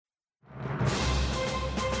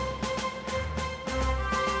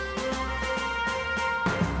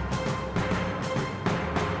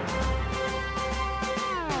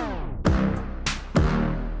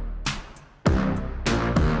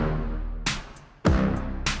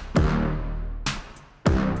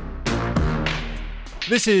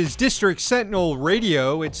This is District Sentinel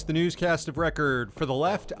Radio. It's the newscast of record for the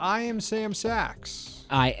left. I am Sam Sachs.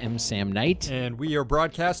 I am Sam Knight. And we are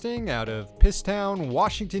broadcasting out of Pisstown,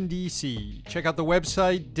 Washington, D.C. Check out the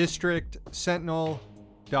website,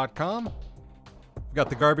 districtsentinel.com. We've got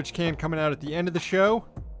the garbage can coming out at the end of the show.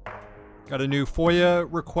 Got a new FOIA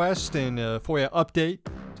request and a FOIA update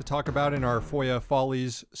to talk about in our FOIA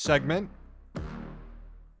Follies segment.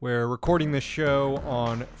 We're recording this show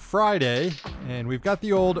on Friday, and we've got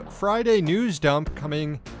the old Friday news dump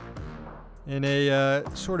coming in a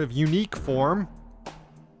sort of unique form.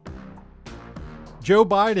 Joe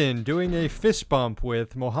Biden doing a fist bump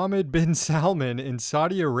with Mohammed bin Salman in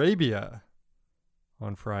Saudi Arabia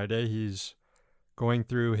on Friday. He's going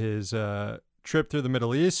through his trip through the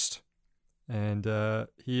Middle East, and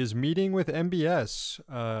he is meeting with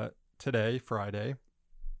MBS today, Friday.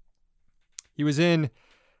 He was in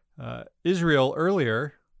Israel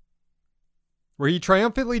earlier, where he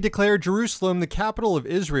triumphantly declared Jerusalem the capital of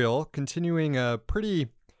Israel, continuing a pretty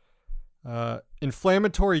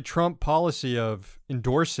inflammatory Trump policy of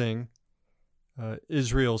endorsing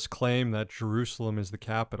Israel's claim that Jerusalem is the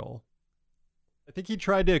capital. I think he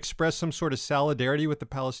tried to express some sort of solidarity with the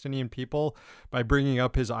Palestinian people by bringing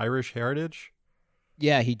up his Irish heritage.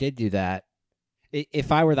 Yeah, he did do that.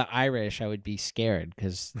 If I were the Irish, I would be scared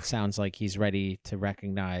because it sounds like he's ready to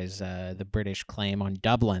recognize the British claim on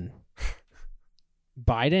Dublin.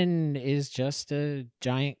 Biden is just a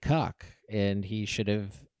giant cuck, and he should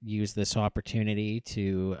have used this opportunity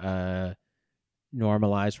to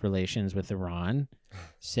normalize relations with Iran.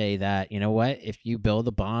 Say that, you know what, if you build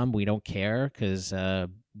a bomb, we don't care because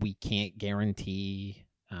we can't guarantee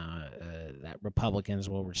that Republicans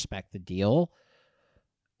will respect the deal.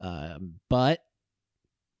 But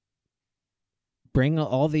bring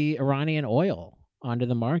all the Iranian oil onto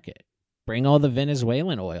the market. Bring all the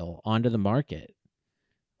Venezuelan oil onto the market.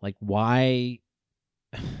 Like, why?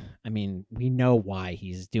 I mean, we know why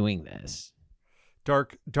he's doing this.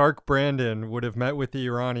 Dark Brandon would have met with the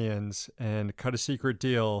Iranians and cut a secret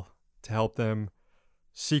deal to help them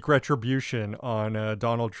seek retribution on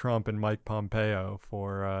Donald Trump and Mike Pompeo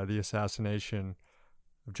for the assassination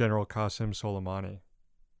of General Qasem Soleimani.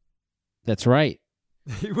 That's right.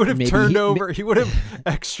 He would have he would have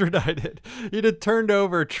extradited. He'd have turned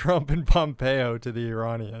over Trump and Pompeo to the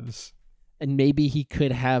Iranians. And maybe he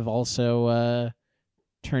could have also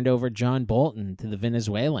turned over John Bolton to the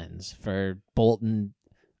Venezuelans for Bolton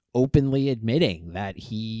openly admitting that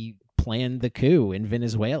he planned the coup in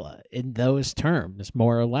Venezuela in those terms,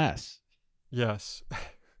 more or less. Yes.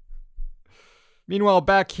 Meanwhile,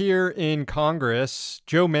 back here in Congress,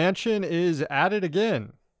 Joe Manchin is at it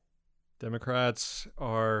again. Democrats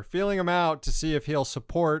are feeling him out to see if he'll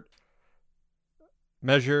support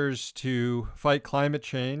measures to fight climate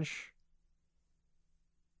change.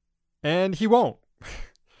 And he won't.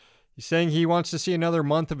 He's saying he wants to see another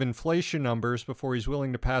month of inflation numbers before he's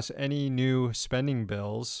willing to pass any new spending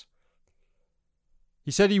bills.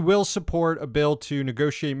 He said he will support a bill to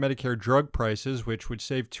negotiate Medicare drug prices, which would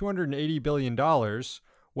save $280 billion.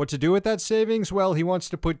 What to do with that savings? Well, he wants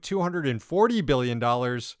to put $240 billion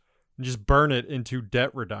and just burn it into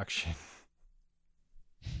debt reduction.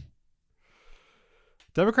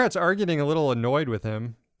 Democrats are getting a little annoyed with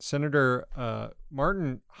him. Senator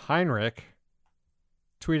Martin Heinrich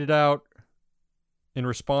tweeted out in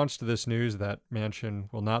response to this news that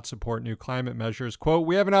Manchin will not support new climate measures. Quote,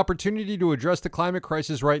 "We have an opportunity to address the climate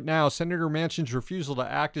crisis right now. Senator Manchin's refusal to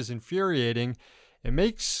act is infuriating. It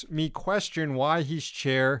makes me question why he's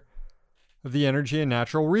chair of the Energy and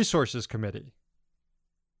Natural Resources Committee."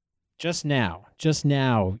 Just now,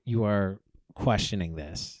 you are questioning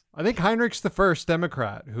this. I think Heinrich's the first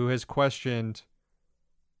Democrat who has questioned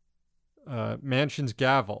Manchin's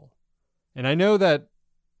gavel. And I know that,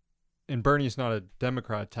 and Bernie's not a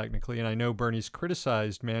Democrat technically, and I know Bernie's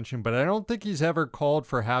criticized Manchin, but I don't think he's ever called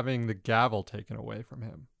for having the gavel taken away from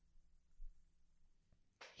him.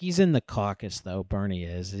 He's in the caucus, though, Bernie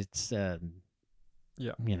is. It's, yeah,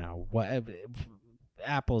 you know, what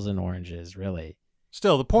apples and oranges, really.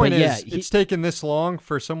 Still, the point is, it's taken this long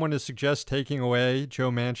for someone to suggest taking away Joe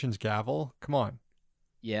Manchin's gavel. Come on.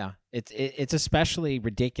 Yeah, it's especially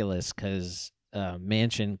ridiculous because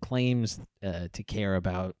Manchin claims to care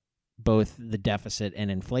about both the deficit and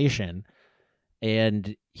inflation,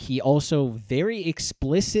 and he also very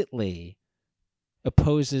explicitly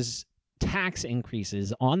opposes tax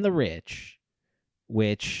increases on the rich,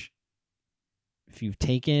 which, if you've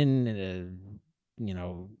taken,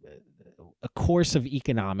 a course of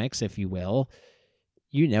economics, if you will,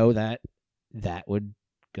 you know that would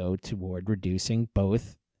go toward reducing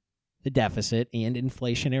both the deficit and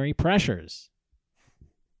inflationary pressures.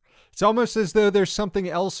 It's almost as though there's something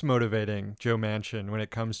else motivating Joe Manchin when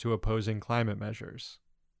it comes to opposing climate measures.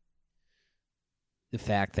 The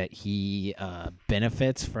fact that he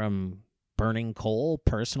benefits from burning coal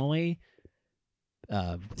personally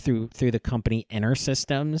through the company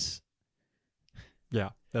EnerSystems. Yeah,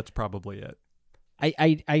 that's probably it.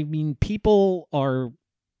 I mean, people are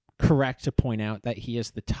correct to point out that he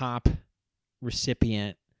is the top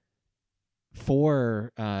recipient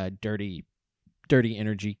for dirty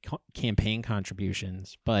energy campaign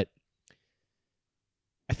contributions, but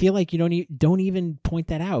I feel like you don't even point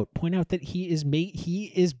that out. Point out that he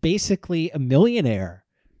is basically a millionaire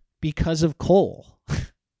because of coal.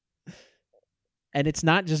 And it's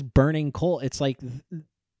not just burning coal. It's like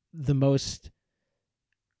the most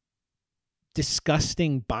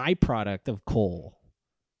disgusting byproduct of coal.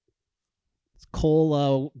 It's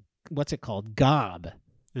coal, what's it called? Gob.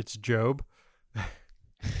 It's Job.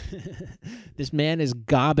 This man is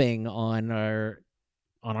gobbing on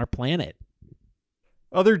our planet.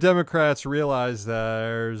 Other Democrats realize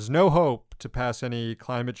there's no hope to pass any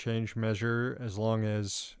climate change measure as long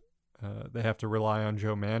as they have to rely on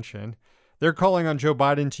Joe Manchin. They're calling on Joe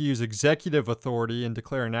Biden to use executive authority and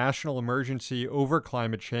declare a national emergency over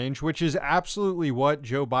climate change, which is absolutely what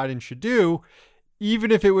Joe Biden should do,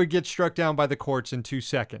 even if it would get struck down by the courts in 2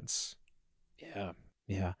 seconds.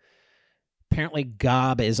 Yeah. Apparently,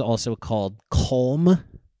 gob is also called culm,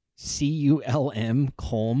 C-U-L-M,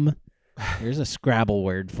 culm. Here's a Scrabble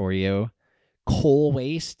word for you. Coal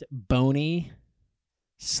waste, bony,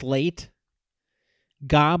 slate.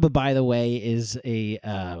 Gob, by the way, is a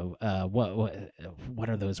what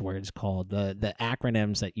are those words called? The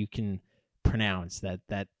acronyms that you can pronounce. That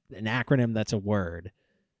an acronym that's a word.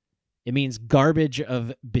 It means garbage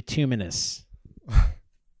of bituminous.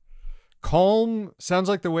 Calm sounds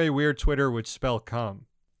like the way Weird Twitter would spell cum.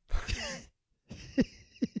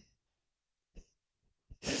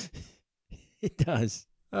 It does.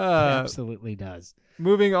 It absolutely does.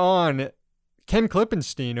 Moving on. Ken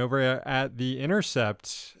Klippenstein over at The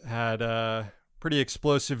Intercept had a pretty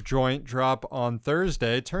explosive joint drop on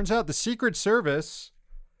Thursday. Turns out the Secret Service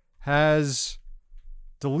has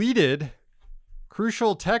deleted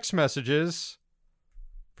crucial text messages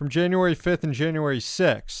from January 5th and January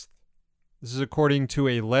 6th. This is according to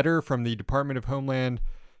a letter from the Department of Homeland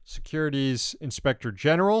Security's Inspector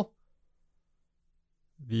General.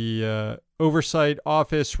 The Oversight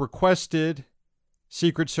Office requested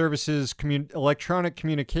Secret Service's electronic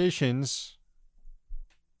communications,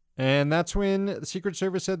 and that's when the Secret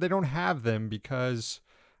Service said they don't have them because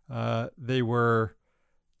they were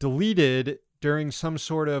deleted during some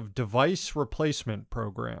sort of device replacement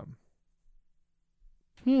program.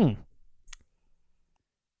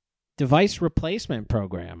 Device replacement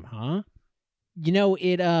program, huh? You know,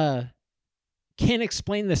 Ken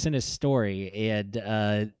explained this in his story,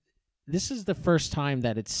 and this is the first time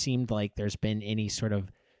that it seemed like there's been any sort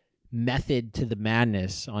of method to the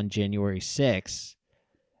madness on January 6th,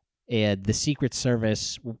 and the Secret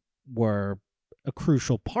Service were a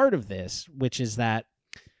crucial part of this, which is that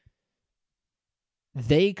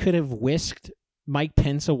they could have whisked Mike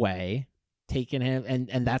Pence away, taken him,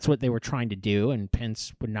 and that's what they were trying to do, and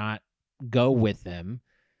Pence would not go with them,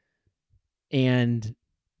 and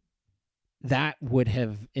that would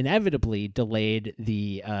have inevitably delayed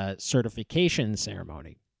the certification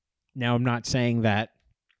ceremony. Now, I'm not saying that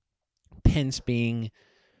Pence being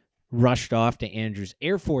rushed off to Andrews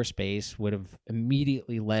Air Force Base would have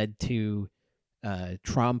immediately led to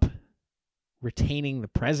Trump retaining the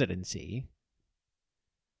presidency,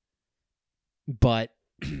 but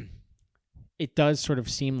it does sort of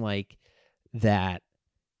seem like that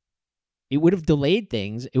it would have delayed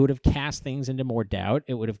things. It would have cast things into more doubt.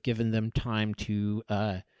 It would have given them time to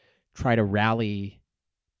try to rally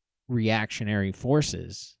reactionary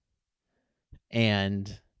forces.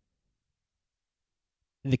 And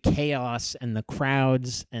the chaos and the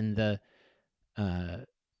crowds and the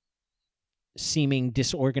seeming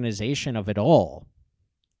disorganization of it all,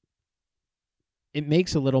 it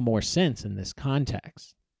makes a little more sense in this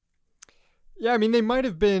context. Yeah, I mean, they might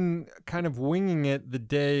have been kind of winging it the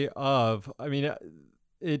day of. I mean,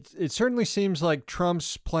 it certainly seems like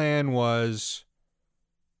Trump's plan was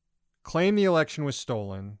claim the election was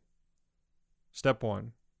stolen. Step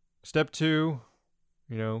one. Step two,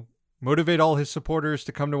 motivate all his supporters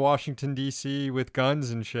to come to Washington, D.C. with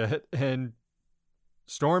guns and shit and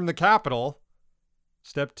storm the Capitol.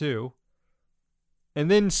 Step two. And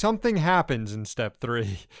then something happens in step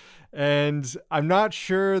three. And I'm not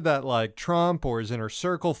sure that Trump or his inner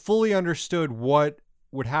circle fully understood what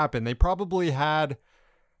would happen. They probably had,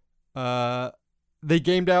 they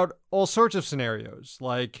gamed out all sorts of scenarios.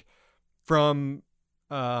 Like from,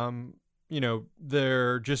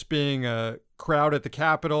 there just being a crowd at the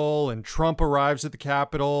Capitol, and Trump arrives at the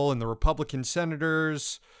Capitol, and the Republican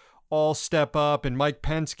senators all step up, and Mike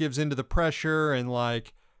Pence gives into the pressure and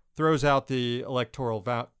throws out the electoral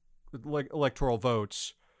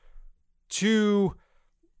votes, to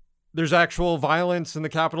there's actual violence and the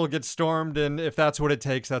Capitol gets stormed, and if that's what it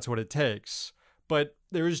takes, that's what it takes. But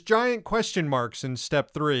there's giant question marks in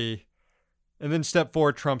step 3, and then step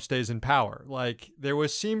 4, Trump stays in power. There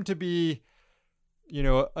seemed to be,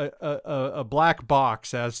 a black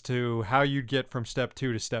box as to how you'd get from step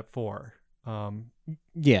 2 to step 4.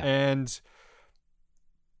 Yeah. And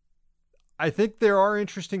I think there are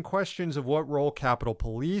interesting questions of what role Capitol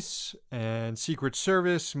Police and Secret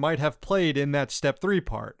Service might have played in that step 3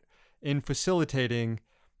 part, in facilitating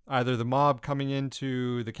either the mob coming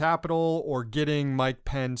into the Capitol or getting Mike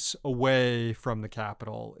Pence away from the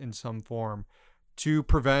Capitol in some form to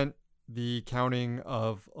prevent the counting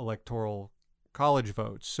of electoral college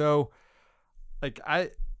votes. So,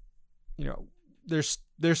 there's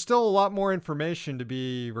still a lot more information to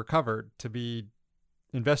be recovered, to be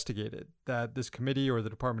investigated, that this committee or the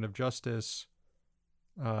Department of Justice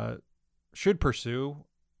should pursue.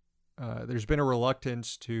 There's been a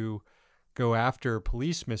reluctance to go after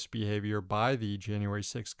police misbehavior by the January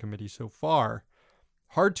 6th committee so far.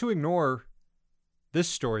 Hard to ignore this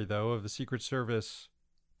story, though, of the Secret Service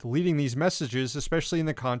deleting these messages, especially in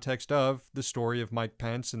the context of the story of Mike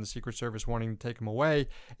Pence and the Secret Service wanting to take him away,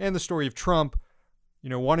 and the story of Trump,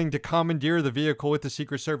 wanting to commandeer the vehicle with the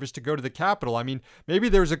Secret Service to go to the Capitol. I mean, maybe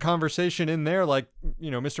there's a conversation in there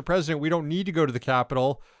Mr. President, we don't need to go to the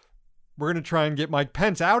Capitol. We're going to try and get Mike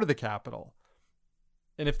Pence out of the Capitol.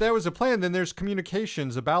 And if that was a plan, then there's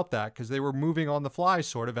communications about that, because they were moving on the fly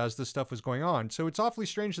sort of as this stuff was going on. So it's awfully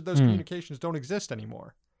strange that those communications don't exist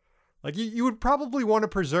anymore. You would probably want to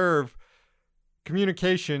preserve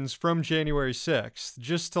communications from January 6th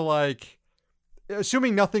just to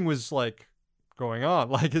assuming nothing was going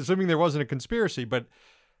on, assuming there wasn't a conspiracy, but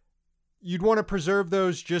you'd want to preserve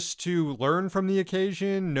those just to learn from the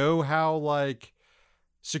occasion, know how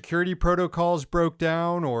security protocols broke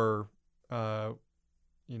down or,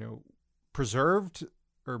 preserved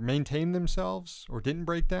or maintained themselves or didn't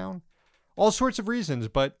break down. All sorts of reasons,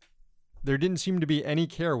 but there didn't seem to be any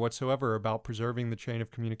care whatsoever about preserving the chain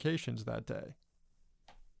of communications that day.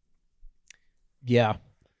 Yeah.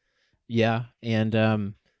 Yeah.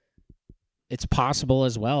 And it's possible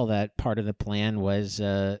as well that part of the plan was,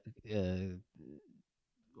 or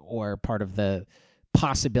part of the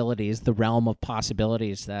possibilities, the realm of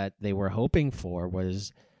possibilities that they were hoping for,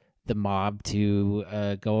 was the mob to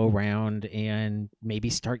go around and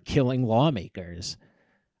maybe start killing lawmakers.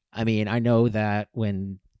 I mean, I know that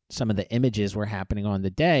when some of the images were happening on the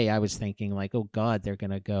day, I was thinking oh God, they're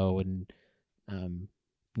going to go and,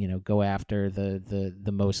 go after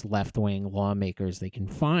the most left-wing lawmakers they can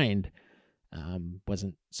find.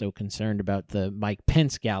 Wasn't so concerned about the Mike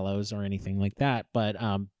Pence gallows or anything like that. But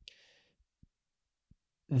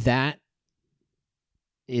that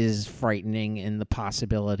is frightening in the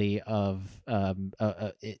possibility of,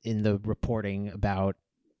 in the reporting about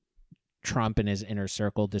Trump and his inner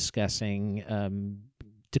circle discussing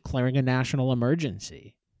declaring a national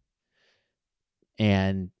emergency.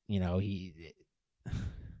 And,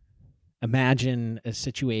 imagine a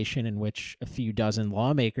situation in which a few dozen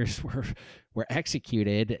lawmakers were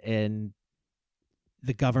executed and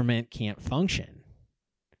the government can't function.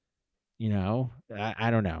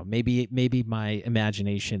 I don't know. Maybe my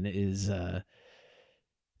imagination is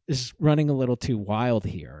running a little too wild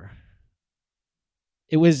here.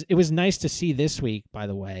 It was nice to see this week, by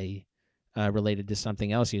the way, related to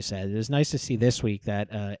something else you said. It was nice to see this week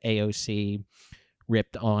that AOC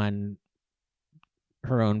ripped on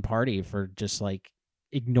her own party for just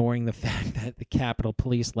ignoring the fact that the Capitol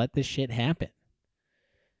Police let this shit happen.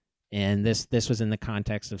 And this was in the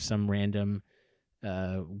context of some random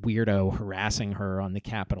weirdo harassing her on the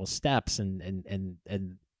Capitol steps,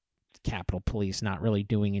 and Capitol Police not really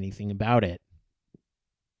doing anything about it.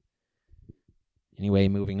 Anyway,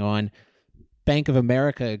 moving on. Bank of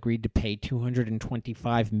America agreed to pay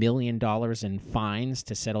 $225 million in fines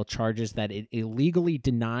to settle charges that it illegally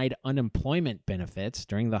denied unemployment benefits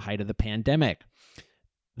during the height of the pandemic.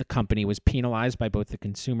 The company was penalized by both the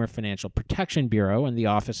Consumer Financial Protection Bureau and the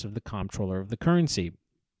Office of the Comptroller of the Currency.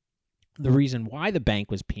 The reason why the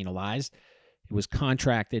bank was penalized: it was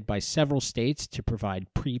contracted by several states to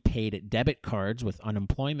provide prepaid debit cards with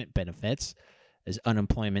unemployment benefits. As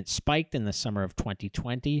unemployment spiked in the summer of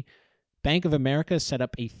 2020, Bank of America set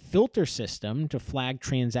up a filter system to flag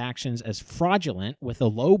transactions as fraudulent with a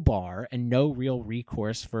low bar and no real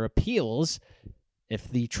recourse for appeals if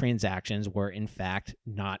the transactions were in fact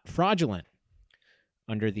not fraudulent.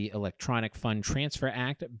 Under the Electronic Fund Transfer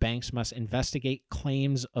Act, banks must investigate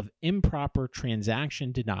claims of improper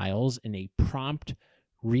transaction denials in a prompt,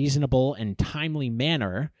 reasonable, and timely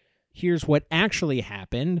manner. Here's what actually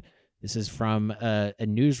happened. This is from a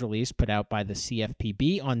news release put out by the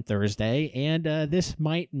CFPB on Thursday, and this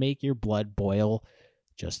might make your blood boil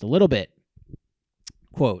just a little bit.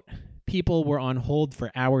 Quote, people were on hold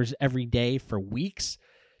for hours every day for weeks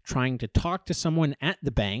trying to talk to someone at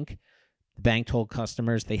the bank. The bank told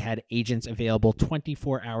customers they had agents available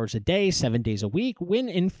 24 hours a day, 7 days a week, when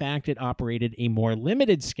in fact it operated a more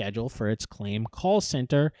limited schedule for its claim call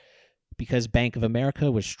center because Bank of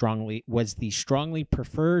America was the strongly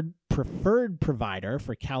preferred provider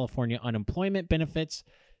for California unemployment benefits.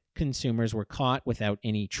 Consumers were caught without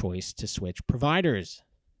any choice to switch providers.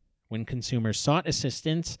 When consumers sought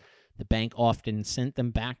assistance, the bank often sent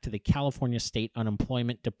them back to the California State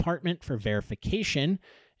Unemployment Department for verification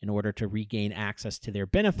in order to regain access to their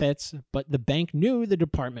benefits, but the bank knew the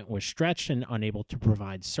department was stretched and unable to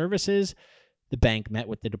provide services. The bank met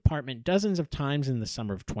with the department dozens of times in the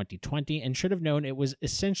summer of 2020 and should have known it was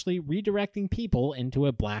essentially redirecting people into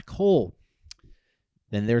a black hole.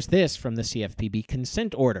 Then there's this from the CFPB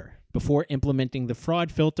consent order. Before implementing the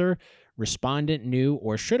fraud filter, respondent knew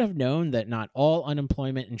or should have known that not all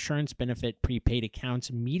unemployment insurance benefit prepaid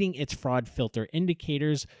accounts meeting its fraud filter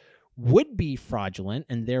indicators would be fraudulent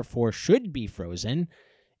and therefore should be frozen.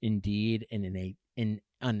 Indeed, in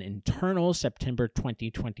an internal September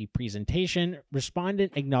 2020 presentation,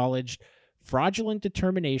 respondent acknowledged fraudulent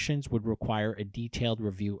determinations would require a detailed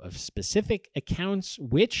review of specific accounts,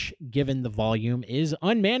 which, given the volume, is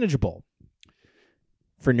unmanageable.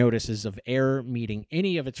 For notices of error meeting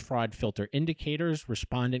any of its fraud filter indicators,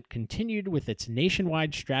 respondent continued with its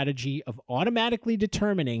nationwide strategy of automatically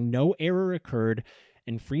determining no error occurred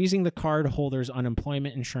and freezing the cardholder's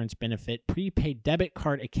unemployment insurance benefit prepaid debit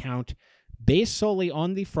card account based solely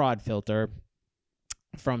on the fraud filter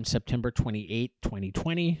from September 28,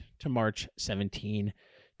 2020 to March 17,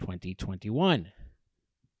 2021.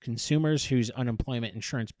 Consumers whose unemployment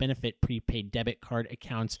insurance benefit prepaid debit card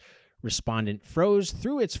accounts respondent froze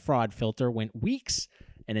through its fraud filter went weeks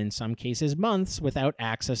and in some cases months without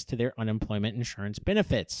access to their unemployment insurance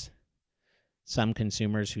benefits. Some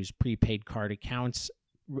consumers whose prepaid card accounts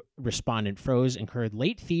respondent froze incurred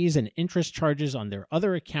late fees and interest charges on their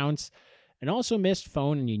other accounts and also missed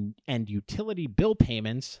phone and utility bill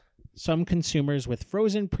payments. Some consumers with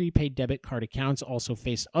frozen prepaid debit card accounts also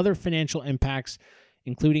faced other financial impacts,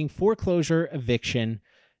 including foreclosure, eviction,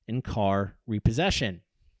 and car repossession.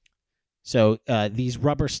 So these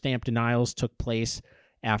rubber stamp denials took place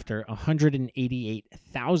after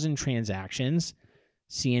 188,000 transactions.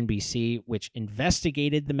 CNBC, which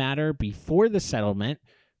investigated the matter before the settlement,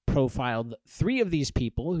 profiled 3 of these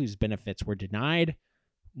people whose benefits were denied.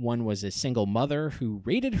 One was a single mother who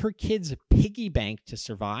raided her kid's piggy bank to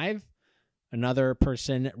survive. Another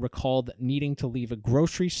person recalled needing to leave a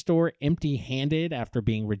grocery store empty-handed after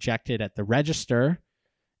being rejected at the register.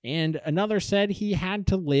 And another said he had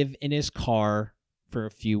to live in his car for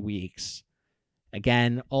a few weeks.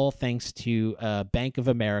 Again, all thanks to Bank of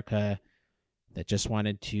America that just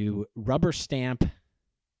wanted to rubber stamp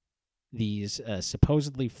these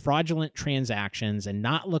supposedly fraudulent transactions and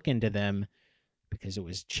not look into them because it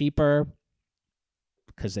was cheaper,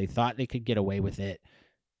 because they thought they could get away with it,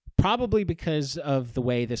 probably because of the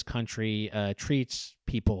way this country treats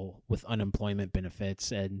people with unemployment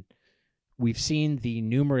benefits. And we've seen the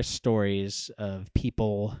numerous stories of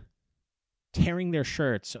people tearing their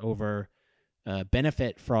shirts over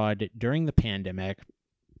benefit fraud during the pandemic.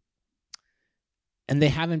 And they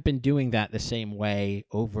haven't been doing that the same way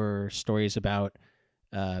over stories about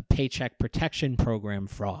Paycheck Protection Program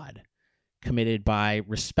fraud committed by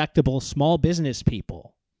respectable small business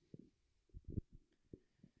people.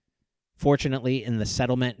 Fortunately, in the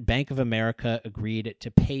settlement, Bank of America agreed to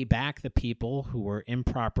pay back the people who were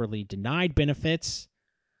improperly denied benefits.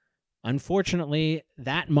 Unfortunately,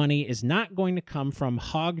 that money is not going to come from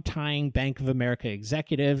hog-tying Bank of America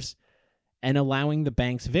executives and allowing the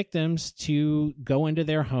bank's victims to go into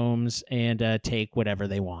their homes and take whatever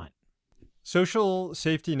they want. Social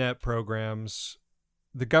safety net programs,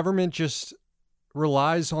 the government just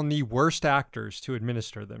relies on the worst actors to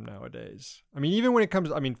administer them nowadays. I mean, even when it comes,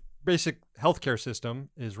 basic healthcare system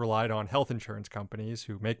is relied on health insurance companies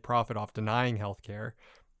who make profit off denying healthcare.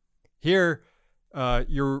 Here,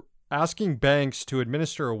 you're asking banks to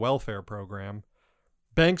administer a welfare program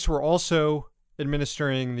Banks were also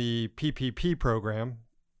administering the PPP program,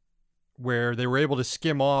 where they were able to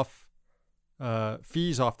skim off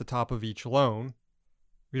fees off the top of each loan.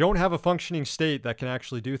 We don't have a functioning state that can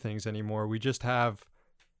actually do things anymore. We just have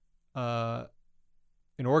an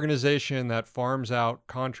organization that farms out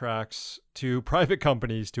contracts to private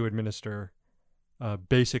companies to administer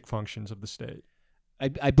basic functions of the state.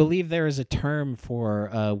 I believe there is a term for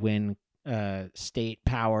when state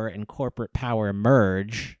power and corporate power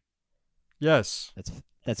merge. Yes.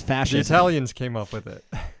 That's fascism. The Italians came up with it.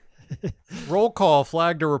 Roll Call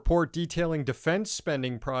flagged a report detailing defense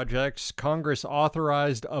spending projects Congress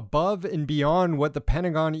authorized above and beyond what the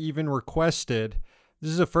Pentagon even requested.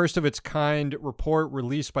 This is a first of its kind report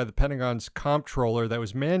released by the Pentagon's comptroller that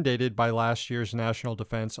was mandated by last year's National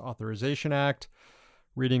Defense Authorization Act.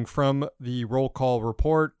 Reading from the Roll Call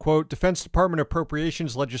report, quote, Defense Department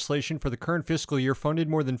appropriations legislation for the current fiscal year funded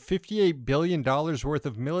more than $58 billion worth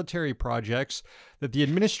of military projects that the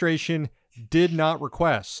administration did not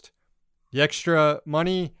request. The extra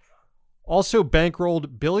money also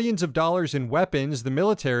bankrolled billions of dollars in weapons the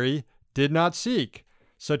military did not seek,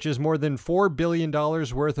 such as more than $4 billion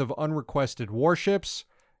worth of unrequested warships,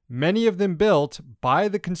 many of them built by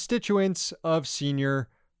the constituents of senior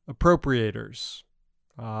appropriators.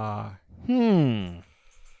 Some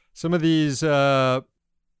of these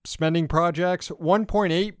spending projects,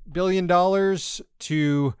 $1.8 billion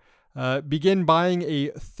to begin buying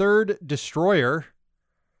a third destroyer,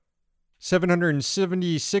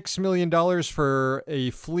 $776 million for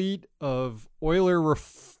a fleet of oiler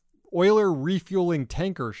refueling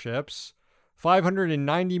tanker ships,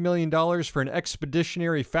 $590 million for an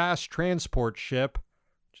expeditionary fast transport ship,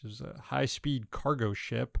 which is a high-speed cargo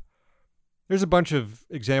ship. There's a bunch of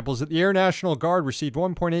examples. The Air National Guard received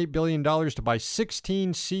 $1.8 billion to buy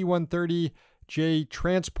 16 C-130J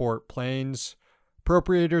transport planes.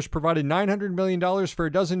 Appropriators provided $900 million for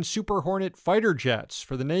a dozen Super Hornet fighter jets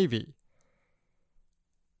for the Navy.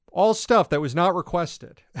 All stuff that was not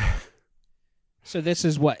requested. So this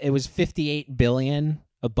is what, it was $58 billion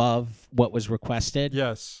above what was requested?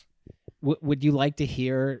 Yes. Would you like to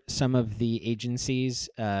hear some of the agencies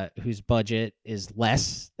whose budget is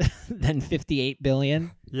less than $58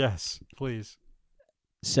 billion? Yes, please.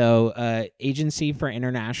 So, Agency for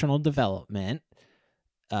International Development,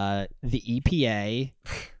 the EPA,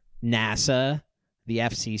 NASA, the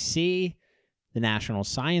FCC, the National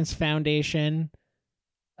Science Foundation,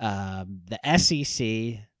 the SEC,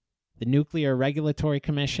 the Nuclear Regulatory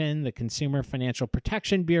Commission, the Consumer Financial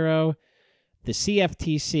Protection Bureau, the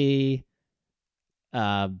CFTC,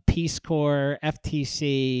 Peace Corps,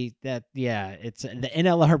 FTC, it's the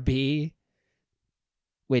NLRB,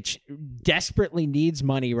 which desperately needs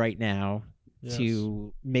money right now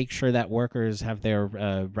to make sure that workers have their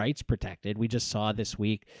rights protected. We just saw this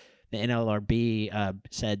week the NLRB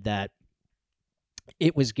said that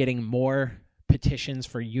it was getting more petitions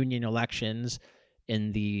for union elections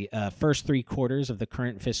in the first 3 quarters of the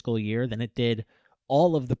current fiscal year than it did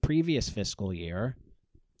all of the previous fiscal year.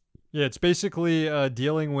 Yeah, it's basically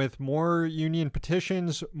dealing with more union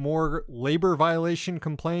petitions, more labor violation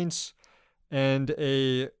complaints, and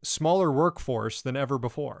a smaller workforce than ever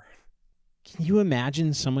before. Can you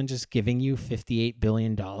imagine someone just giving you $58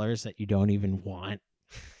 billion that you don't even want?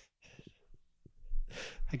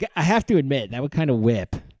 I have to admit, that would kind of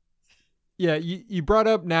whip. Yeah, you brought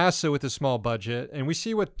up NASA with a small budget, and we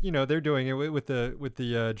see what they're doing with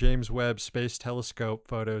the James Webb Space Telescope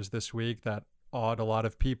photos this week that awed a lot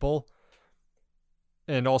of people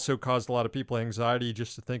and also caused a lot of people anxiety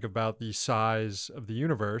just to think about the size of the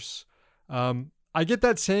universe. I get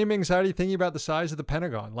that same anxiety thinking about the size of the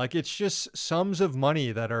Pentagon. Like, it's just sums of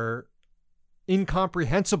money that are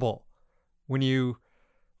incomprehensible when you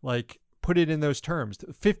put it in those terms.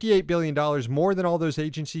 $58 billion, more than all those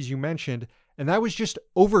agencies you mentioned, and that was just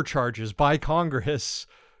overcharges by Congress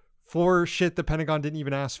for shit the Pentagon didn't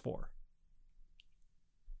even ask for.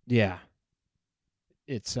 Yeah.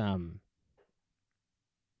 It's man,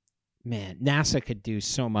 NASA could do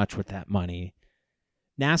so much with that money.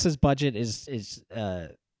 NASA's budget is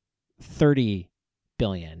 $30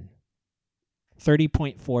 billion.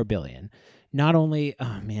 $30.4 billion. Not only,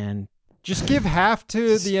 just give half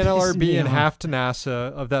to the NLRB and off. half to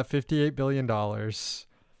NASA of that $58 billion.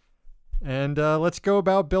 And let's go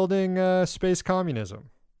about building space communism.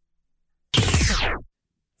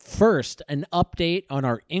 First, an update on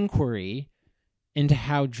our inquiry into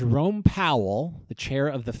how Jerome Powell, the chair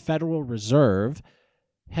of the Federal Reserve,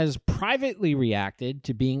 has privately reacted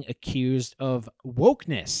to being accused of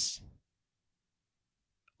wokeness.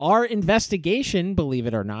 Our investigation, believe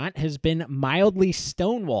it or not, has been mildly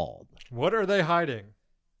stonewalled. What are they hiding?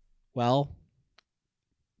 Well,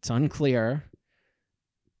 it's unclear,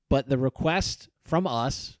 but the request from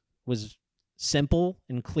us was simple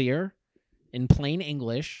and clear in plain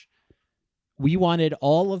English. We wanted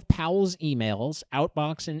all of Powell's emails,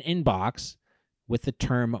 outbox and inbox, with the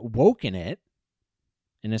term woke in it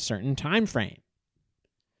in a certain time frame.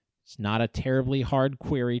 It's not a terribly hard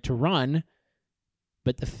query to run,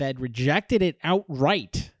 but the Fed rejected it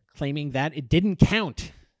outright, claiming that it didn't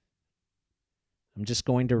count. I'm just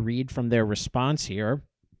going to read from their response here.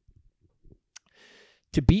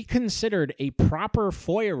 To be considered a proper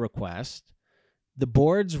FOIA request, the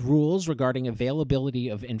board's rules regarding availability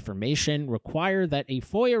of information require that a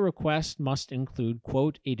FOIA request must include,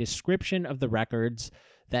 quote, a description of the records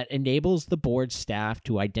that enables the board staff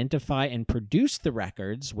to identify and produce the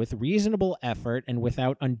records with reasonable effort and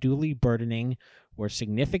without unduly burdening or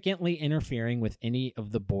significantly interfering with any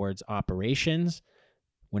of the board's operations.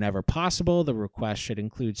 Whenever possible, the request should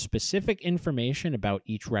include specific information about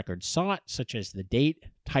each record sought, such as the date,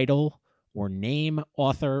 title, or name,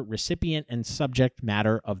 author, recipient, and subject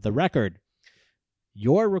matter of the record.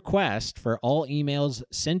 Your request for all emails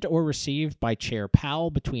sent or received by Chair Powell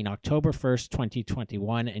between October 1st,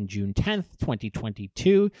 2021 and June 10th,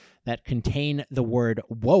 2022 that contain the word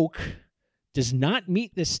woke does not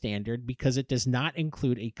meet this standard because it does not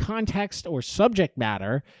include a context or subject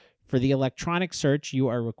matter for the electronic search you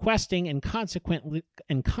are requesting and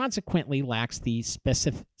consequently lacks the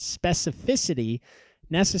specificity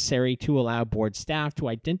necessary to allow board staff to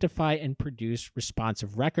identify and produce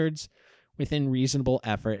responsive records within reasonable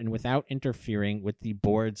effort and without interfering with the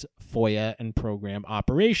board's FOIA and program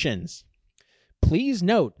operations. Please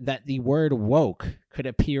note that the word woke could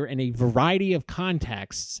appear in a variety of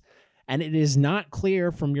contexts, and it is not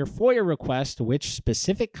clear from your FOIA request which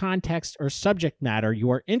specific context or subject matter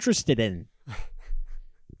you are interested in.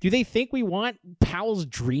 Do they think we want Powell's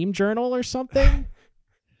Dream Journal or something?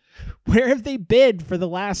 Where have they been for the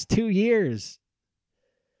last 2 years?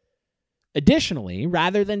 Additionally,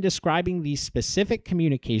 rather than describing the specific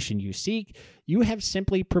communication you seek, you have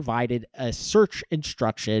simply provided a search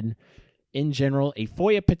instruction. In general, a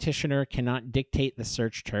FOIA petitioner cannot dictate the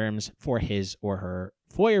search terms for his or her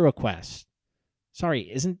FOIA request. Sorry,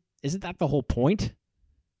 isn't that the whole point?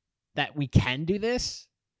 That we can do this?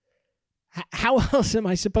 How else am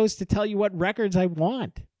I supposed to tell you what records I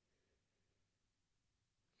want?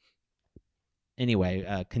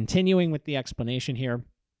 Anyway, continuing with the explanation here.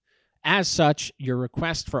 As such, your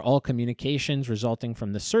request for all communications resulting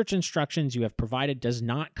from the search instructions you have provided does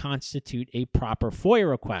not constitute a proper FOIA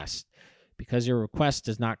request. Because your request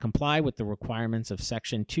does not comply with the requirements of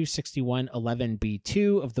Section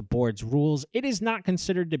 261.11b2 of the board's rules, it is not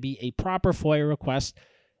considered to be a proper FOIA request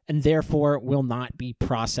and therefore will not be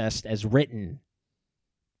processed as written.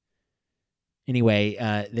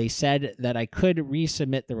 Anyway, they said that I could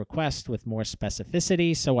resubmit the request with more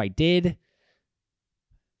specificity, so I did.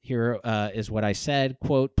 Here is what I said,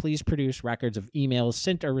 quote, please produce records of emails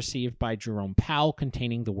sent or received by Jerome Powell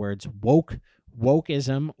containing the words woke,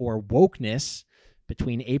 wokeism, or wokeness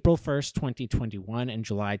between April 1st, 2021 and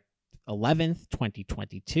July 11th,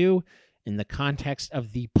 2022 in the context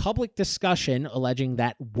of the public discussion alleging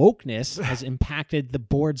that wokeness has impacted the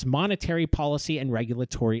board's monetary policy and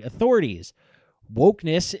regulatory authorities.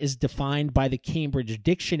 Wokeness is defined by the Cambridge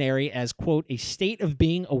Dictionary as, quote, a state of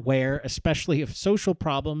being aware, especially of social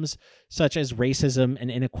problems such as racism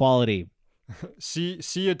and inequality.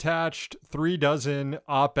 See attached 36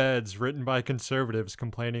 op-eds written by conservatives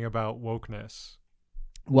complaining about wokeness.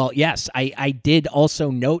 Well, yes, I did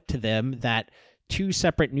also note to them that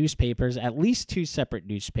at least two separate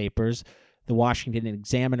newspapers, the Washington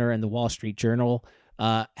Examiner and the Wall Street Journal,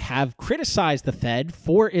 have criticized the Fed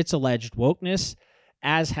for its alleged wokeness,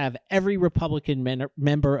 as have every Republican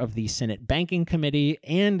member of the Senate Banking Committee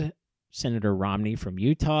and Senator Romney from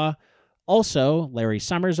Utah. Also, Larry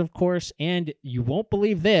Summers, of course, and you won't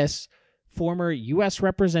believe this, former U.S.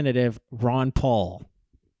 Representative Ron Paul.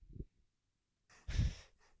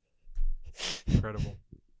 Incredible.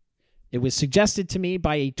 It was suggested to me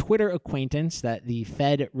by a Twitter acquaintance that the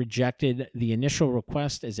Fed rejected the initial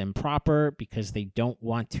request as improper because they don't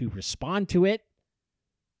want to respond to it.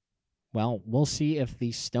 Well, we'll see if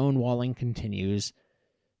the stonewalling continues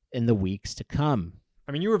in the weeks to come.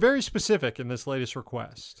 I mean, you were very specific in this latest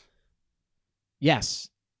request. Yes.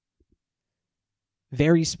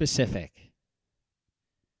 Very specific.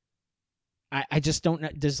 I just don't know.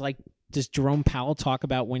 Does Jerome Powell talk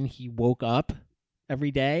about when he woke up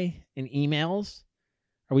every day in emails?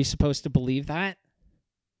 Are we supposed to believe that?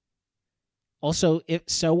 Also,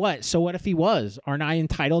 so what? So what if he was? Aren't I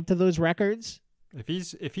entitled to those records?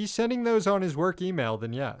 If he's sending those on his work email,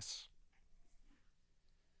 then yes.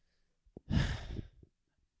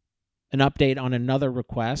 An update on another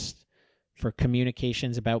request for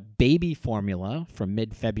communications about baby formula from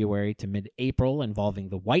mid-February to mid-April involving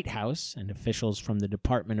the White House and officials from the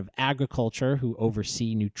Department of Agriculture who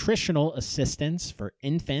oversee nutritional assistance for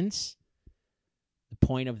infants. The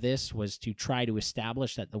point of this was to try to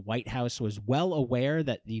establish that the White House was well aware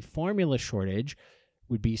that the formula shortage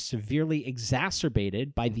would be severely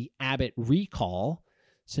exacerbated by the Abbott recall,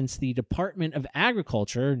 since the Department of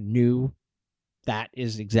Agriculture knew that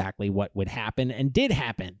is exactly what would happen and did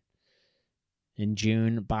happen. In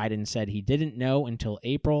June, Biden said he didn't know until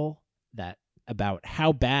April about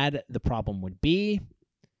how bad the problem would be.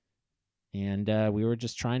 And we were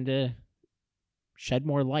just trying to shed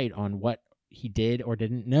more light on what he did or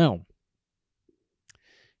didn't know.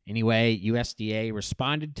 Anyway, USDA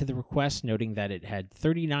responded to the request, noting that it had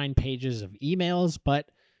 39 pages of emails, but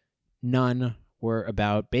none were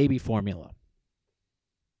about baby formula.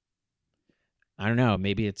 I don't know.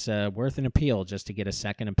 Maybe it's worth an appeal just to get a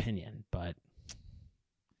second opinion, but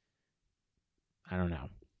I don't know.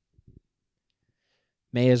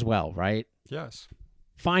 May as well, right? Yes.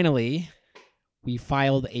 Finally, we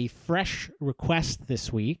filed a fresh request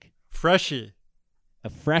this week. Freshie. A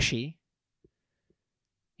freshie.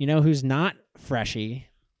 You know who's not freshie?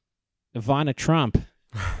 Ivana Trump.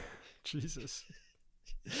 Jesus.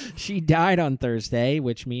 She died on Thursday,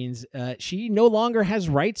 which means she no longer has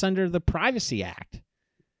rights under the Privacy Act.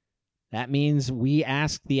 That means we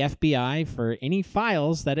asked the FBI for any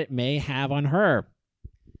files that it may have on her.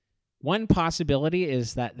 One possibility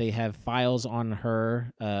is that they have files on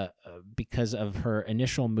her because of her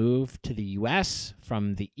initial move to the U.S.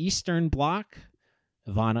 from the Eastern Bloc.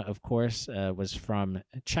 Ivana, of course, was from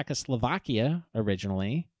Czechoslovakia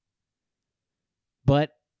originally.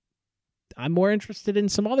 But I'm more interested in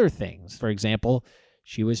some other things. For example,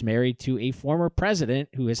 she was married to a former president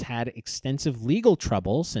who has had extensive legal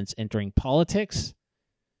trouble since entering politics.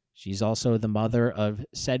 She's also the mother of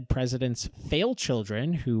said president's failed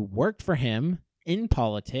children who worked for him in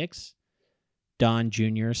politics. Don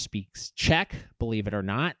Jr. speaks Czech, believe it or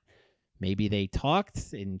not. Maybe they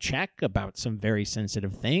talked in Czech about some very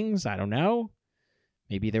sensitive things. I don't know.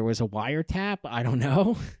 Maybe there was a wiretap. I don't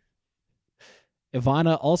know.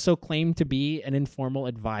 Ivana also claimed to be an informal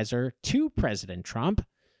advisor to President Trump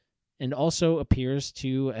and also appears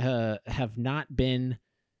to have not been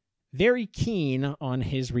very keen on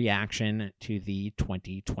his reaction to the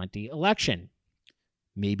 2020 election.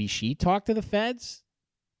 Maybe she talked to the feds?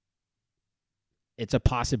 It's a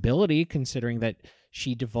possibility, considering that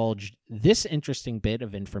she divulged this interesting bit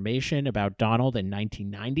of information about Donald in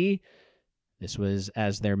 1990. This was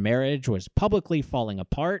as their marriage was publicly falling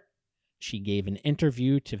apart. She gave an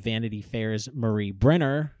interview to Vanity Fair's Marie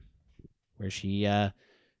Brenner, where she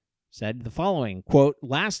said the following, quote,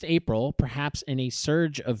 "Last April, perhaps in a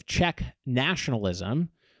surge of Czech nationalism,"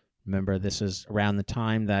 remember this is around the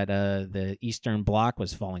time that the Eastern Bloc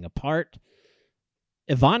was falling apart,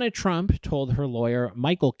 Ivana Trump told her lawyer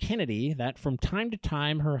Michael Kennedy that from time to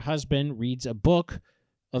time her husband reads a book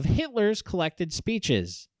of Hitler's collected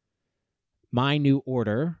speeches. My New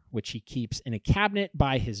Order, which he keeps in a cabinet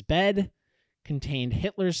by his bed, contained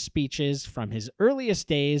Hitler's speeches from his earliest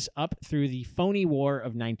days up through the phony war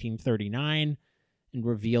of 1939 and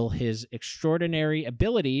reveal his extraordinary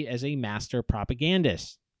ability as a master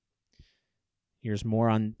propagandist. Here's more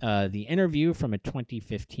on the interview from a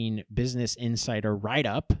 2015 Business Insider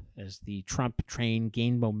write-up as the Trump train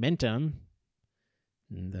gained momentum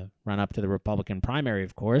in the run-up to the Republican primary,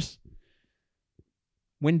 of course.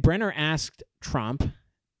 When Brenner asked Trump,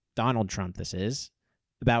 Donald Trump this is,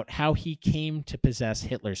 about how he came to possess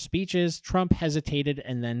Hitler's speeches, Trump hesitated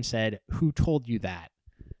and then said, "Who told you that?"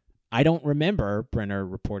 "I don't remember," Brenner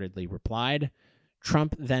reportedly replied.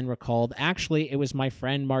 Trump then recalled, "Actually, it was my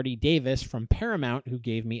friend Marty Davis from Paramount who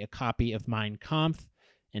gave me a copy of Mein Kampf,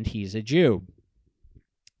 and he's a Jew."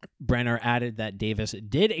 Brenner added that Davis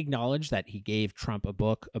did acknowledge that he gave Trump a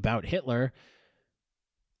book about Hitler.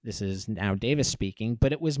 This is now Davis speaking,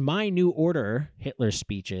 but it was My New Order, Hitler's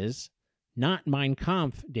speeches, not Mein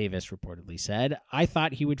Kampf, Davis reportedly said. "I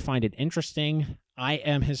thought he would find it interesting. I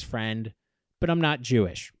am his friend, but I'm not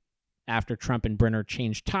Jewish." After Trump and Brenner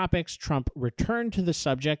changed topics, Trump returned to the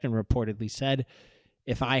subject and reportedly said,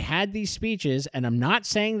 "If I had these speeches, and I'm not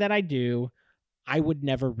saying that I do, I would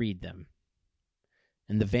never read them."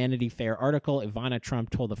 In the Vanity Fair article, Ivana Trump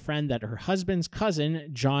told a friend that her husband's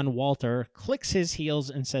cousin, John Walter, clicks his heels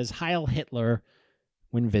and says Heil Hitler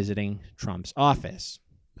when visiting Trump's office.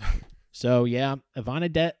 So, yeah,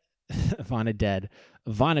 Ivana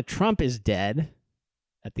Trump is dead.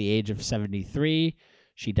 at the age of 73.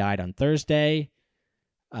 She died on Thursday.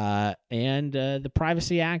 And the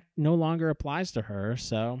Privacy Act no longer applies to her,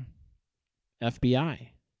 so FBI,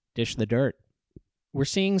 dish the dirt. We're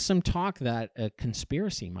seeing some talk that a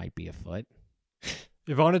conspiracy might be afoot.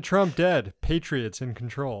 Ivana Trump dead. Patriots in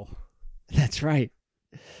control. That's right.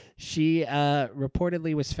 She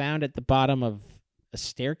reportedly was found at the bottom of a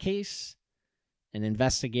staircase, and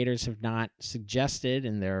investigators have not suggested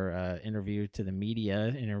in their interview to the media,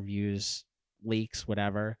 interviews, leaks,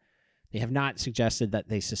 whatever, they have not suggested that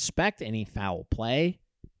they suspect any foul play.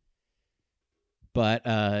 But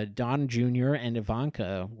Don Jr. and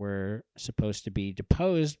Ivanka were supposed to be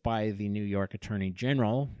deposed by the New York Attorney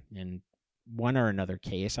General in one or another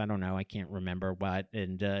case. I don't know. I can't remember what.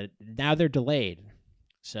 And now they're delayed.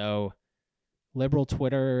 So liberal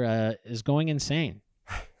Twitter is going insane.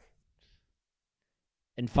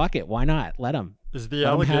 And fuck it. Why not? Let them. Is the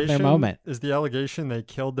Let 'em have their moment. Is the allegation they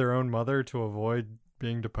killed their own mother to avoid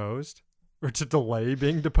being deposed? Or to delay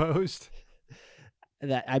being deposed?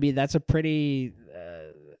 That's a pretty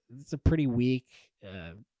weak,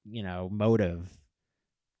 motive,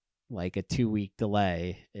 like a 2-week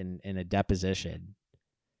delay in a deposition.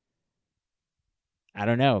 I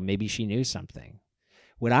don't know. Maybe she knew something.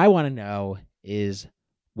 What I want to know is,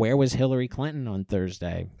 where was Hillary Clinton on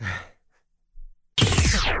Thursday?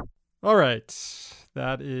 All right.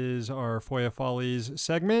 That is our FOIA Follies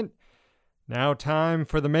segment. Now time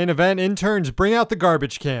for the main event. Interns, bring out the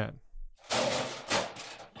garbage can.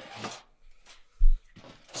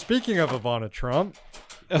 Speaking of Ivana Trump.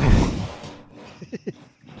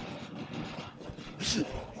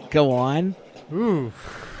 Go on. Ooh.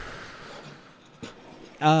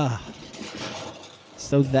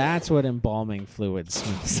 So that's what embalming fluid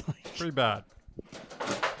smells like. Pretty bad.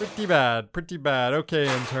 Pretty bad.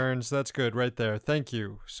 Okay, interns, that's good right there. Thank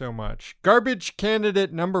you so much. Garbage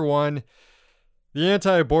candidate number 1, the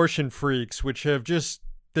anti-abortion freaks, which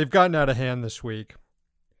they've gotten out of hand this week.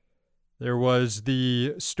 There was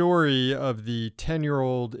the story of the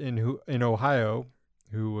 10-year-old in Ohio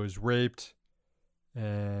who was raped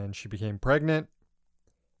and she became pregnant.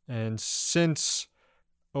 And since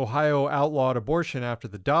Ohio outlawed abortion after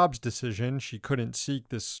the Dobbs decision, she couldn't seek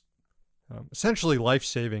this essentially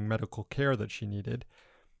life-saving medical care that she needed.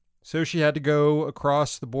 So she had to go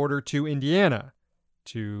across the border to Indiana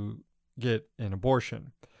to get an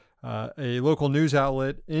abortion. A local news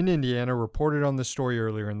outlet in Indiana reported on this story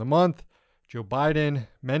earlier in the month. Joe Biden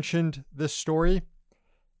mentioned this story.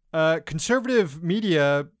 Conservative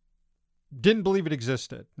media didn't believe it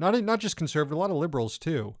existed. Not just conservative, a lot of liberals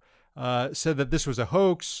too, said that this was a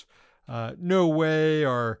hoax. No way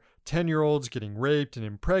are 10-year-olds getting raped and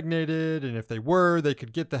impregnated, and if they were, they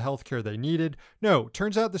could get the health care they needed. No,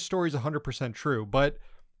 turns out the story's 100% true. But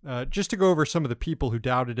just to go over some of the people who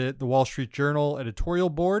doubted it, the Wall Street Journal editorial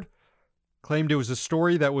board claimed it was a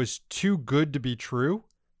story that was too good to be true.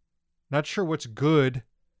 Not sure what's good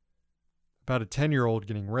about a 10-year-old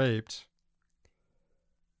getting raped.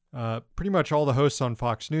 Pretty much all the hosts on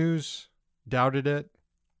Fox News doubted it.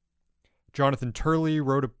 Jonathan Turley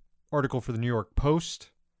wrote an article for the New York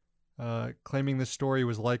Post claiming this story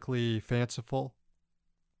was likely fanciful.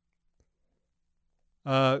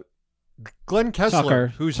 Glenn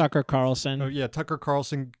Kessler, Tucker Carlson. Oh yeah, Tucker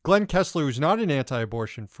Carlson. Glenn Kessler, who's not an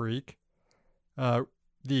anti-abortion freak,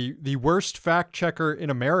 the worst fact checker in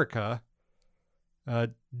America,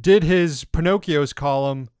 did his Pinocchio's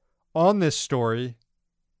column on this story,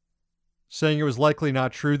 saying it was likely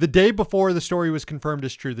not true. The day before the story was confirmed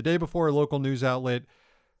as true, the day before a local news outlet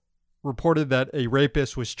reported that a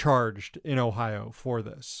rapist was charged in Ohio for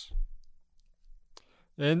this.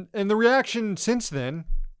 And the reaction since then,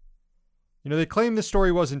 they claimed the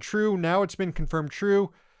story wasn't true. Now it's been confirmed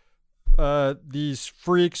true. These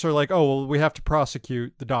freaks are like, oh, well, we have to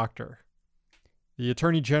prosecute the doctor. The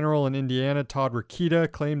Attorney General in Indiana, Todd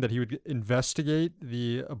Rokita, claimed that he would investigate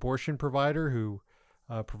the abortion provider who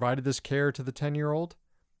provided this care to the 10-year-old.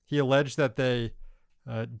 He alleged that they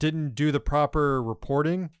didn't do the proper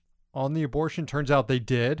reporting on the abortion. Turns out they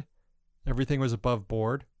did. Everything was above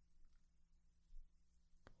board.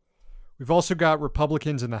 We've also got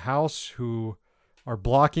Republicans in the House who are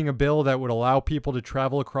blocking a bill that would allow people to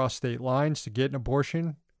travel across state lines to get an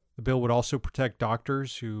abortion. The bill would also protect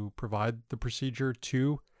doctors who provide the procedure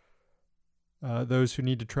to those who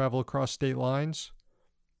need to travel across state lines.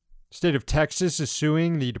 The state of Texas is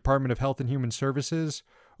suing the Department of Health and Human Services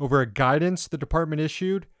over a guidance the department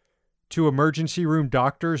issued to emergency room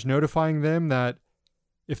doctors, notifying them that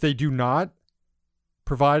if they do not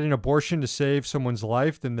provide an abortion to save someone's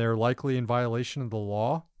life, then they're likely in violation of the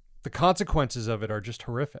law. The consequences of it are just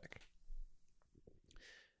horrific.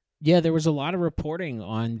 Yeah, there was a lot of reporting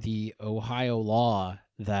on the Ohio law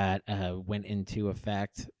that went into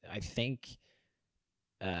effect, I think,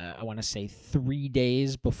 I want to say 3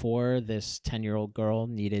 days before this 10-year-old girl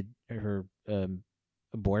needed her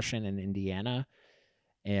abortion in Indiana.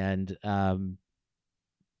 And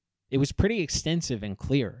it was pretty extensive and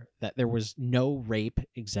clear that there was no rape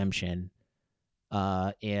exemption,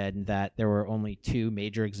 and that there were only 2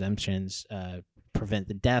 major exemptions: prevent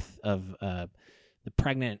the death of the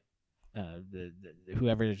pregnant,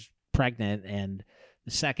 whoever's pregnant, and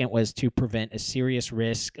the second was to prevent a serious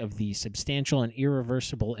risk of the substantial and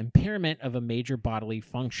irreversible impairment of a major bodily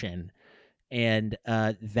function. And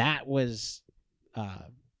that was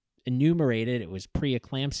enumerated. It was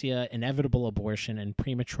preeclampsia, inevitable abortion, and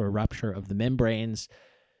premature rupture of the membranes.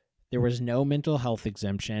 There was no mental health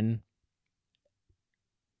exemption.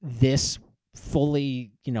 This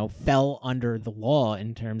fully, fell under the law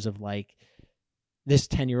in terms of like, this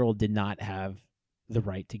 10-year-old did not have the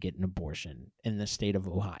right to get an abortion in the state of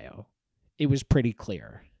Ohio. It was pretty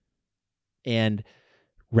clear. And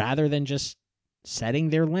rather than just setting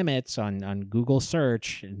their limits on Google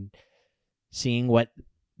search and seeing what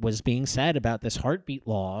was being said about this heartbeat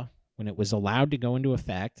law, when it was allowed to go into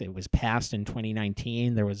effect, it was passed in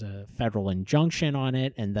 2019. There was a federal injunction on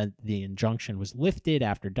it, and then the injunction was lifted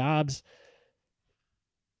after Dobbs.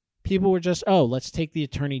 People were just, let's take the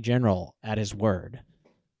attorney general at his word.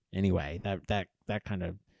 Anyway, that kind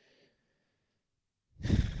of,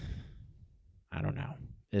 I don't know.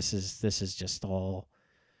 This is just all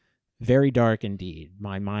very dark indeed.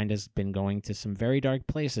 My mind has been going to some very dark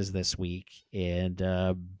places this week, and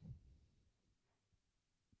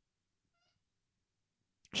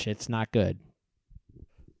shit's not good.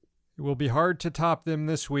 It will be hard to top them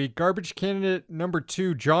this week. Garbage candidate number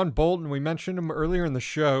 2, John Bolton. We mentioned him earlier in the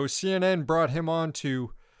show. CNN brought him on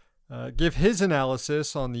to give his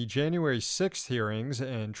analysis on the January 6th hearings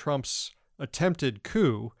and Trump's attempted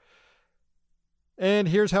coup. And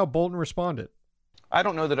here's how Bolton responded. I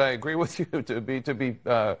don't know that I agree with you. To be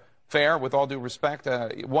fair, with all due respect,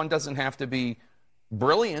 one doesn't have to be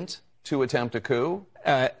brilliant to attempt a coup.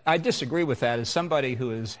 I disagree with that. As somebody who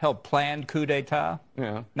has helped plan coup d'etat,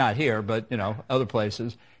 not here, but other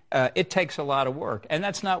places, it takes a lot of work, and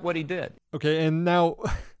that's not what he did. Okay, and now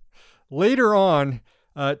later on,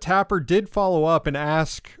 Tapper did follow up and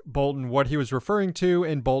ask Bolton what he was referring to,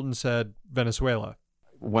 and Bolton said Venezuela.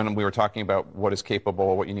 When we were talking about what is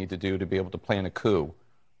capable, what you need to do to be able to plan a coup,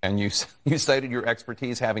 and you cited your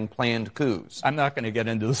expertise having planned coups. I'm not going to get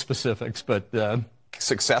into the specifics, but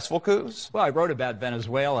successful coups? Well, I wrote about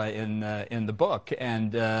Venezuela in the book,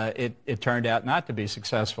 and it turned out not to be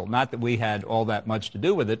successful. Not that we had all that much to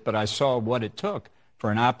do with it, but I saw what it took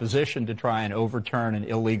for an opposition to try and overturn an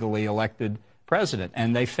illegally elected president,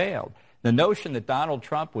 and they failed. The notion that Donald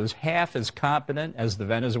Trump was half as competent as the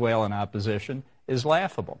Venezuelan opposition is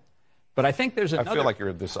laughable. But I think there's another... I feel like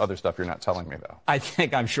there's other stuff you're not telling me, though.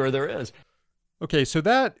 I'm sure there is. Okay, so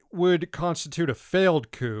that would constitute a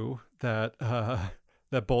failed coup that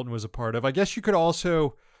that Bolton was a part of. I guess you could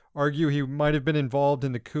also argue he might have been involved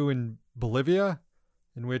in the coup in Bolivia,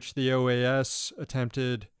 in which the OAS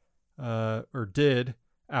attempted or did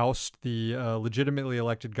oust the legitimately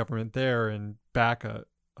elected government there and back a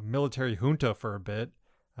military junta for a bit,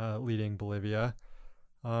 leading Bolivia,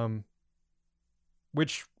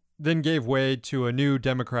 which then gave way to a new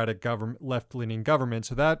democratic government, left-leaning government.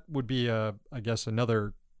 So that would be, I guess,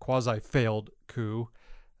 another quasi-failed coup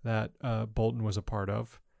that Bolton was a part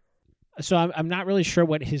of. So I'm not really sure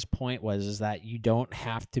what his point was, is that you don't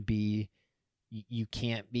have to be, you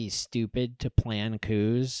can't be stupid to plan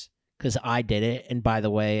coups, because I did it. And by the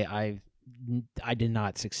way, I did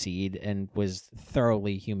not succeed and was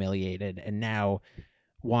thoroughly humiliated. And now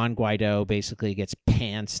Juan Guaido basically gets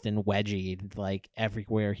pantsed and wedgied like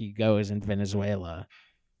everywhere he goes in Venezuela.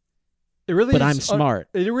 But I'm smart.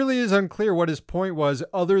 It really is unclear what his point was,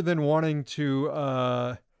 other than wanting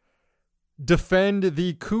to defend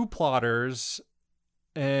the coup plotters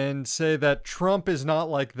and say that Trump is not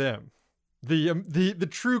like them. The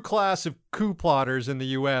true class of coup plotters in the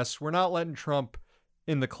U.S., we're not letting Trump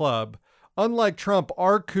in the club. Unlike Trump,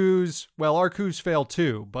 our coups fail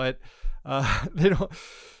too, but they don't,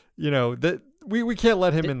 we can't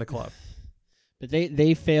let him in the club. But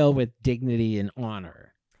they fail with dignity and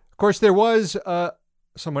honor. Of course, there was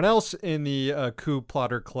someone else in the coup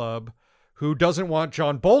plotter club who doesn't want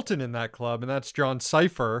John Bolton in that club, and that's John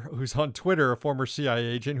Cipher, who's on Twitter, a former CIA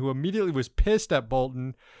agent, who immediately was pissed at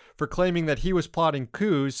Bolton for claiming that he was plotting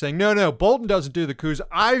coups, saying, no, Bolton doesn't do the coups,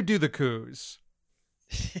 I do the coups.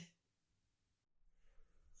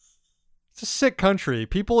 It's a sick country.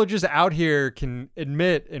 People are just out here can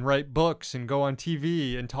admit and write books and go on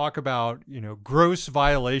TV and talk about, gross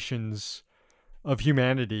violations of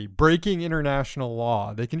humanity, breaking international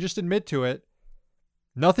law. They can just admit to it.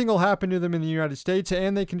 Nothing will happen to them in the United States,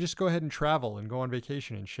 and they can just go ahead and travel and go on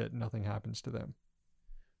vacation and shit, and nothing happens to them.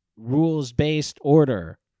 Rules-based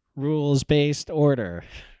order. Rules-based order.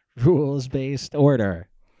 Rules-based order.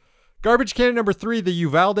 Garbage can number 3, the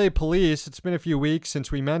Uvalde police. It's been a few weeks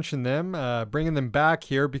since we mentioned them. Bringing them back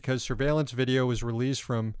here because surveillance video was released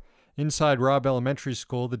from inside Robb Elementary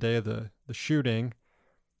School the day of the shooting.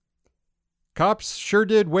 Cops sure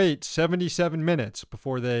did wait 77 minutes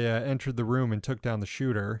before they entered the room and took down the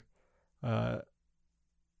shooter. It's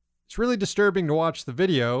really disturbing to watch the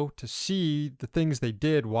video to see the things they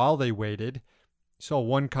did while they waited. You saw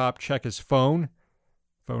one cop check his phone.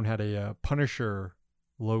 Phone had a Punisher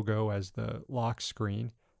logo as the lock screen.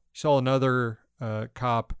 You saw another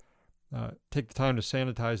cop take the time to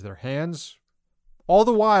sanitize their hands. All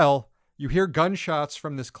the while, you hear gunshots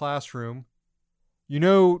from this classroom.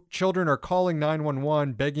 Children are calling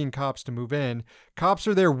 911, begging cops to move in. Cops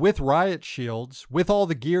are there with riot shields, with all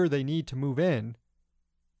the gear they need to move in.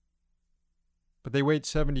 But they wait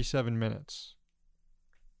 77 minutes.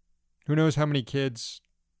 Who knows how many kids,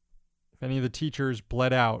 if any of the teachers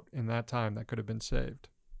bled out in that time, that could have been saved.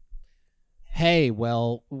 Hey,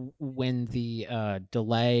 well, when the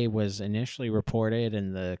delay was initially reported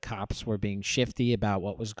and the cops were being shifty about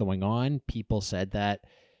what was going on, people said that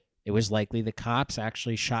it was likely the cops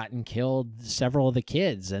actually shot and killed several of the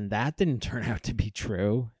kids, and that didn't turn out to be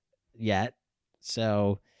true yet.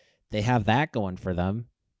 So they have that going for them.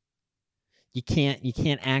 You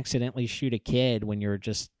can't accidentally shoot a kid when you're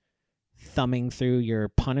just thumbing through your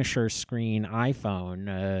Punisher screen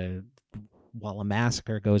iPhone while a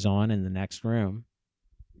massacre goes on in the next room.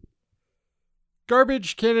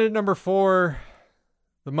 Garbage candidate number 4,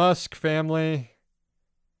 the Musk family.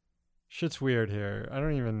 Shit's weird here. I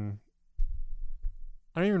don't even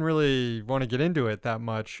really want to get into it that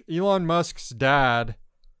much. Elon Musk's dad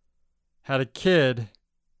had a kid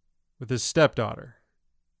with his stepdaughter.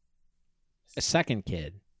 A second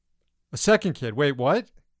kid. Wait, what?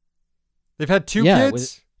 They've had 2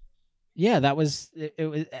 kids? That was it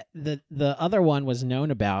was the other one was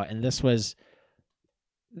known about, and this was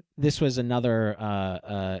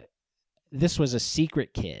another this was a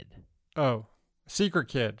secret kid. Oh, secret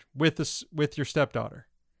kid with your stepdaughter.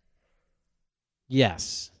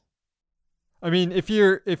 Yes. I mean, if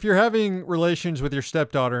you're having relations with your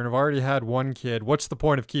stepdaughter and have already had one kid, what's the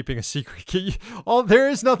point of keeping a secret kid? There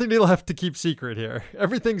is nothing left to keep secret here.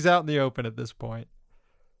 Everything's out in the open at this point.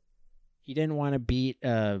 He didn't want to beat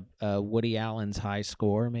Woody Allen's high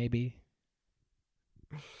score, maybe.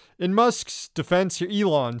 In Musk's defense here,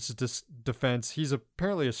 Elon's defense, he's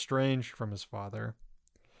apparently estranged from his father.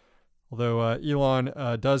 Although Elon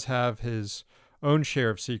does have his own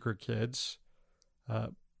share of secret kids.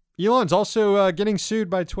 Elon's also getting sued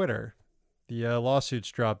by Twitter. The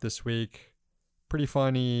lawsuits dropped this week. Pretty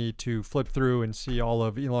funny to flip through and see all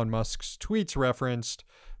of Elon Musk's tweets referenced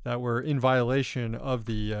that were in violation of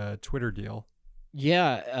the Twitter deal.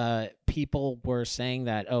 Yeah, people were saying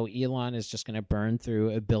that, Elon is just going to burn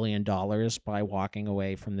through $1 billion by walking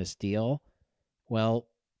away from this deal. Well,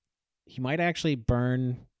 he might actually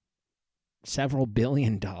burn several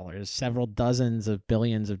 $billion, several dozens of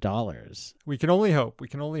billions of dollars. We can only hope.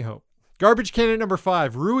 Garbage candidate number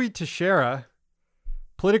 5, Rui Teixeira.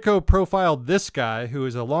 Politico profiled this guy, who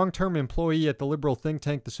is a long-term employee at the liberal think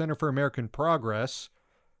tank, the Center for American Progress.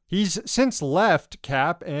 He's since left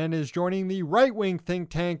CAP and is joining the right-wing think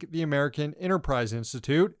tank, the American Enterprise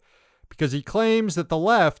Institute, because he claims that the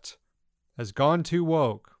left has gone too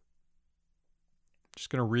woke. Just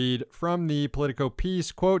going to read from the Politico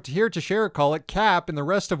piece, quote, to hear Teixeira call it, CAP and the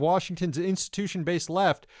rest of Washington's institution-based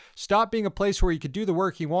left stopped being a place where he could do the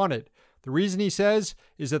work he wanted. The reason, he says,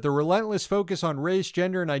 is that the relentless focus on race,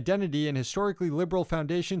 gender, and identity in historically liberal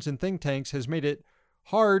foundations and think tanks has made it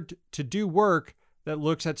hard to do work that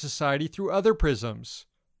looks at society through other prisms.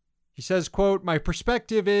 He says, quote, my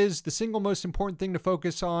perspective is the single most important thing to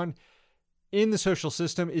focus on in the social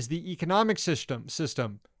system is the economic system.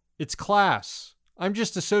 It's class. I'm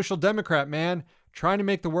just a social democrat, man, trying to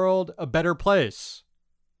make the world a better place.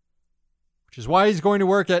 Which is why he's going to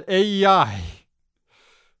work at AEI.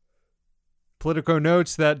 Politico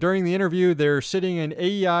notes that during the interview, they're sitting in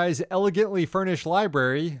AEI's elegantly furnished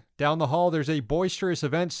library. Down the hall, there's a boisterous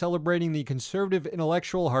event celebrating the conservative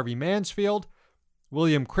intellectual Harvey Mansfield.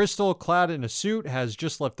 William Crystal, clad in a suit, has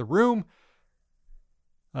just left the room.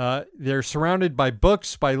 They're surrounded by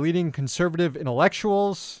books by leading conservative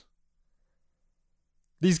intellectuals.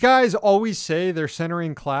 These guys always say they're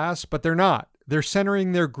centering class, but they're not. They're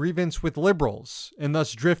centering their grievance with liberals and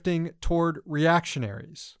thus drifting toward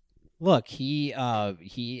reactionaries. Look, he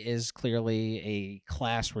is clearly a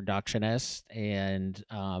class reductionist, and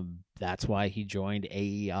that's why he joined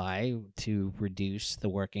AEI, to reduce the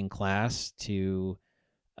working class to,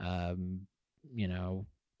 a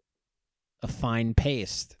fine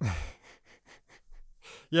paste.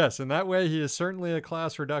 Yes, in that way, he is certainly a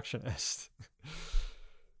class reductionist.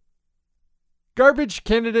 Garbage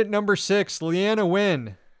candidate number 6, Leana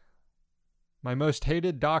Wen. My most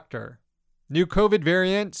hated doctor. New COVID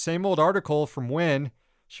variant, same old article from Wen.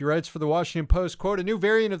 She writes for the Washington Post, quote, a new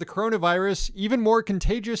variant of the coronavirus, even more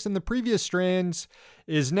contagious than the previous strands,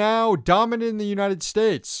 is now dominant in the United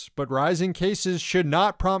States, but rising cases should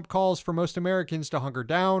not prompt calls for most Americans to hunker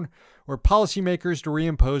down or policymakers to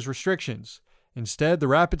reimpose restrictions. Instead, the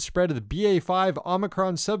rapid spread of the BA.5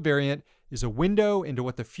 Omicron subvariant is a window into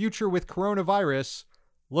what the future with coronavirus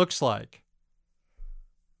looks like.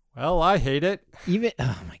 Well, I hate it.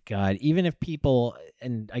 Oh my God, even if people,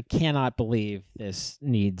 and I cannot believe this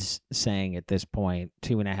needs saying at this point,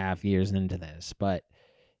 2.5 years into this, but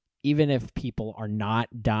even if people are not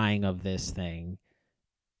dying of this thing,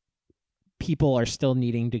 people are still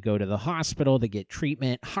needing to go to the hospital to get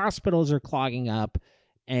treatment. Hospitals are clogging up,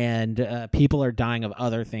 and people are dying of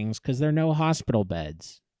other things because there are no hospital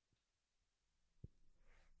beds.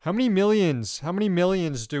 How many millions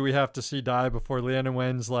do we have to see die before Leana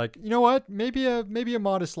Wen's like, you know what? Maybe a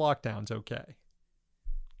modest lockdown's okay.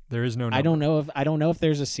 There is no number. I don't know if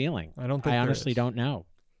there's a ceiling. I honestly don't know.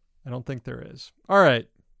 I don't think there is. All right.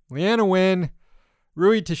 Leana Wen,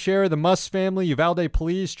 Rui Teixeira, the Musk family, Uvalde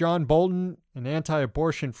police, John Bolton, and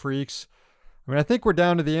anti-abortion freaks. I mean, I think we're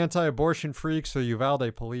down to the anti-abortion freaks or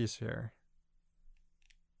Uvalde police here.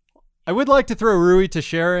 I would like to throw Rui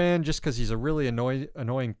Teixeira in just because he's a really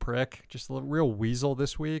annoying prick, just a real weasel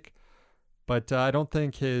this week. But I don't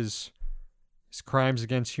think his crimes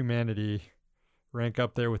against humanity rank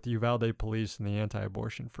up there with the Uvalde police and the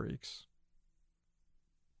anti-abortion freaks.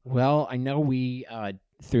 Well, I know we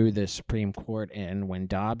threw the Supreme Court in when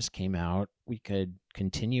Dobbs came out. We could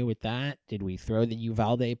continue with that. Did we throw the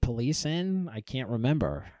Uvalde police in? I can't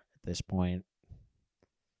remember at this point.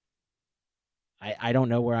 I don't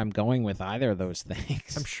know where I'm going with either of those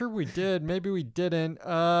things. I'm sure we did. Maybe we didn't.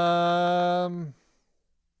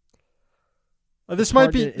 This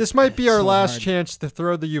might be our last chance to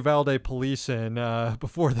throw the Uvalde police in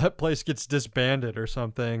before that place gets disbanded or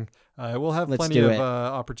something. We'll have plenty of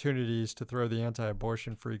opportunities to throw the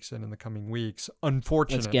anti-abortion freaks in the coming weeks.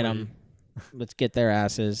 Unfortunately, let's get them. Let's get their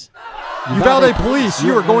asses. Uvalde police,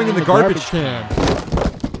 you are going in the garbage can.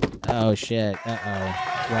 Oh shit!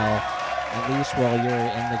 Well. At least while you're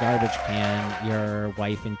in the garbage can, your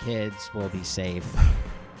wife and kids will be safe.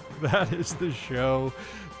 That is the show.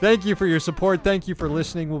 Thank you for your support. Thank you for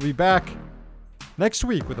listening. We'll be back next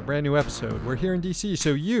week with a brand new episode. We're here in DC,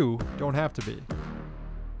 so you don't have to be.